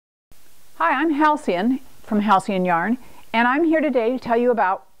Hi, I'm Halcyon from Halcyon Yarn, and I'm here today to tell you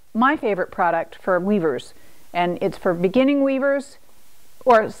about my favorite product for weavers. And it's for beginning weavers,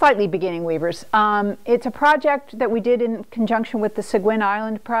 or slightly beginning weavers. It's a project that we did in conjunction with the Seguin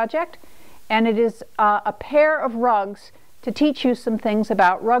Island project, and it is a pair of rugs to teach you some things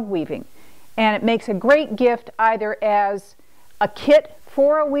about rug weaving. And it makes a great gift either as a kit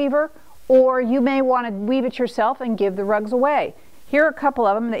for a weaver, or you may want to weave it yourself and give the rugs away. Here are a couple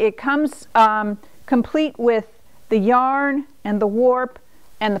of them. It comes complete with the yarn and the warp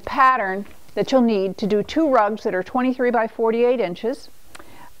and the pattern that you'll need to do two rugs that are 23 by 48 inches.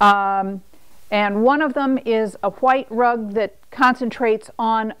 And one of them is a white rug that concentrates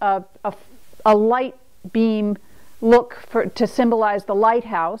on a light beam look to symbolize the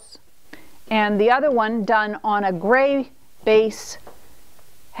lighthouse. And the other one, done on a gray base,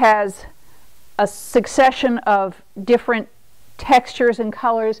 has a succession of different textures and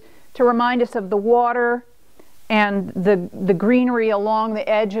colors to remind us of the water and the greenery along the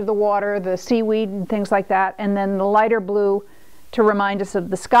edge of the water, the seaweed and things like that, and then the lighter blue to remind us of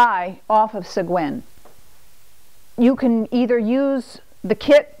the sky off of Seguin. You can either use the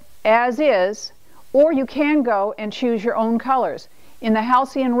kit as is, or you can go and choose your own colors. In the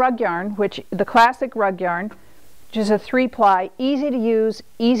Halcyon rug yarn, the classic rug yarn, which is a 3-ply, easy to use,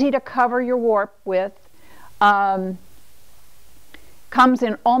 easy to cover your warp with, comes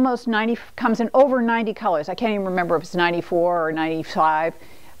in over 90 colors. I can't even remember if it's 94 or 95,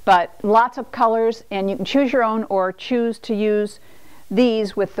 but lots of colors, and you can choose your own or choose to use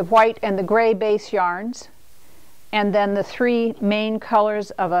these with the white and the gray base yarns, and then the three main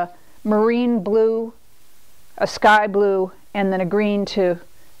colors of a marine blue, a sky blue, and then a green to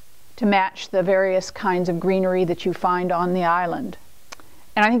match the various kinds of greenery that you find on the island.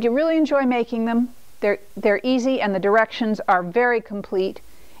 And I think you really enjoy making them. They're easy, and the directions are very complete,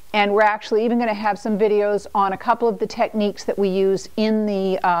 and we're actually even going to have some videos on a couple of the techniques that we use in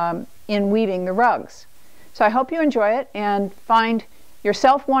weaving the rugs. So I hope you enjoy it and find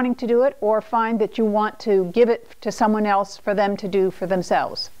yourself wanting to do it, or find that you want to give it to someone else for them to do for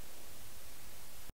themselves.